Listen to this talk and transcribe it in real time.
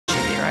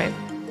right.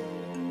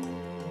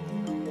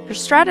 Your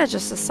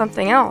strategist is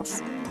something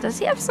else. Does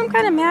he have some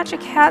kind of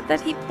magic hat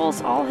that he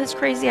pulls all his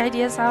crazy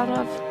ideas out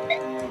of?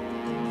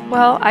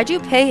 Well, I do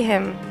pay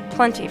him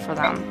plenty for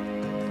them.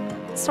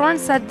 Soren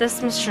said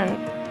this mission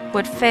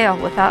would fail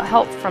without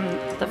help from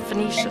the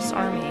Phoenicius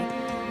army.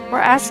 We're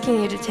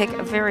asking you to take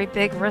a very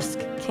big risk,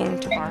 King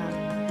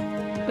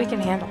Tabaran. We can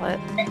handle it.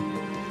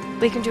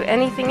 We can do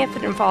anything if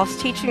it involves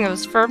teaching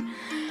those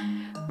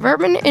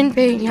vermin in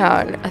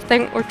Banyan a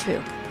thing or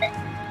two.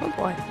 Oh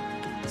boy.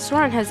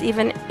 Soren has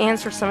even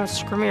answered some of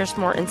Skrymyr's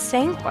more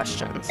insane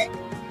questions.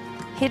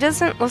 He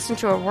doesn't listen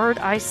to a word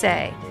I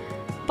say,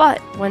 but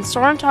when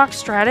Soren talks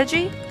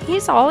strategy,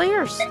 he's all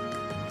ears.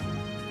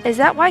 Is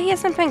that why he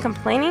hasn't been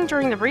complaining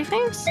during the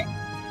briefings?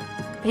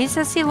 He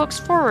says he looks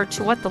forward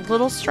to what the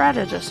little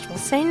strategist will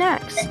say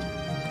next.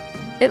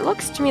 It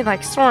looks to me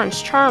like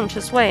Soren's charmed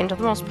his way into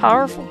the most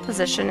powerful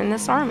position in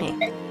this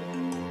army.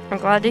 I'm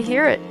glad to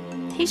hear it.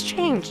 He's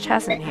changed,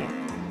 hasn't he?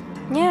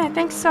 Yeah, I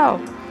think so.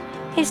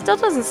 He still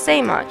doesn't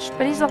say much,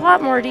 but he's a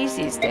lot more at ease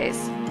these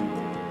days.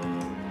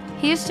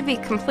 He used to be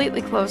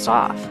completely closed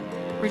off,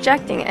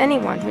 rejecting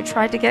anyone who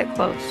tried to get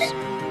close.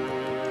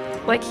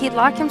 Like he'd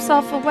lock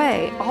himself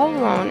away, all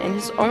alone in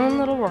his own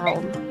little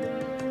world.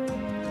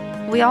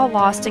 We all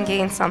lost and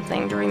gained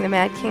something during the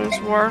Mad King's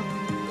War.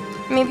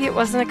 Maybe it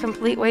wasn't a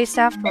complete waste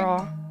after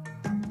all.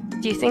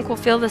 Do you think we'll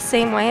feel the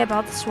same way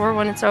about this war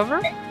when it's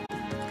over?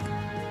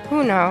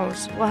 Who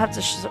knows? We'll have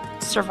to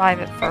survive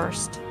it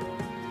first.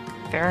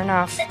 Fair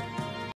enough.